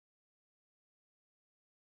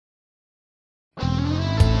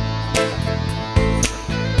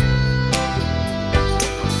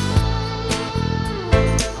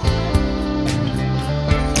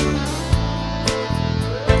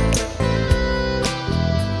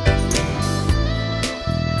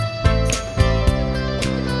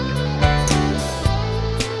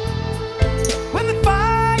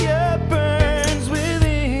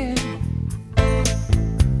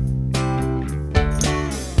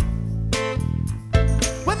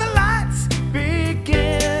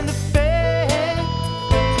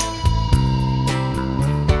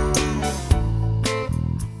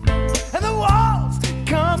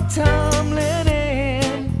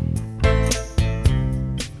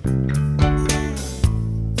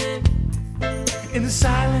the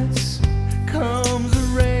silence comes the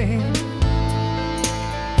rain.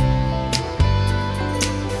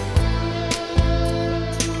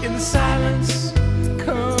 In the silence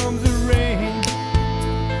comes the rain.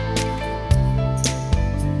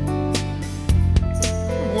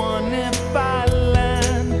 One if by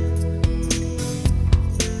land,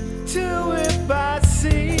 two if by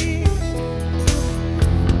sea,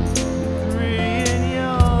 three in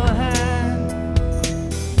your hand,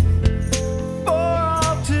 four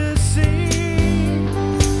all to see.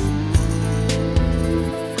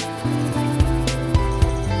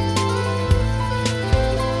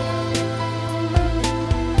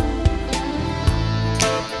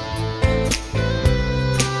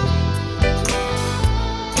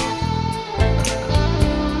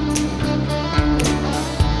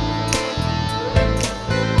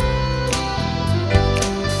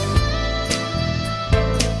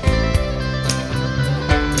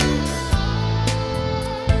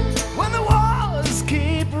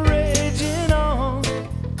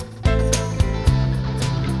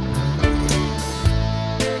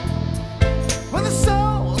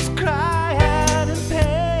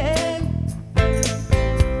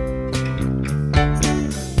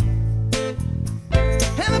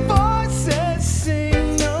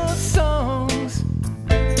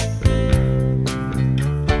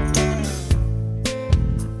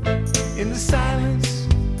 In the silence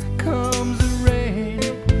comes the rain.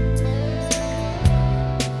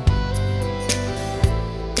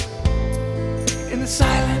 In the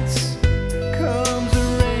silence comes the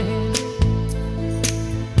rain.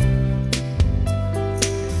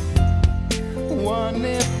 One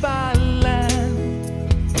if by land,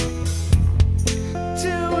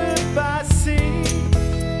 two if by sea,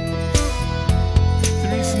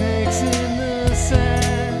 three snakes in the sand.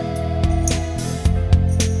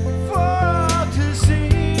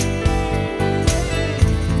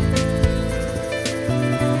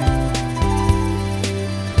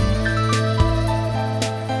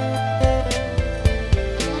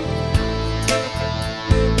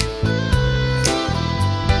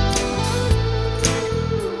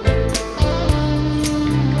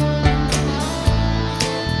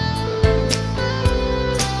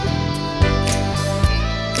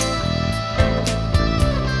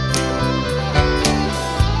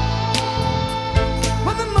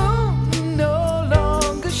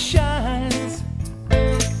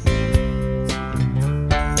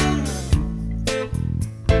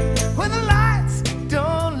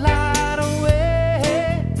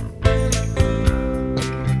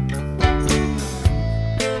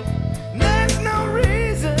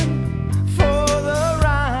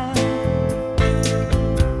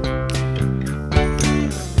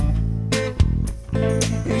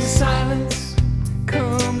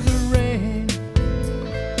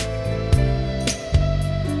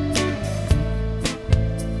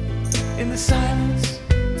 In the silence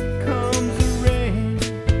comes the rain.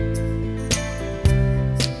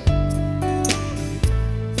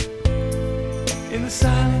 In the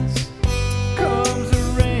silence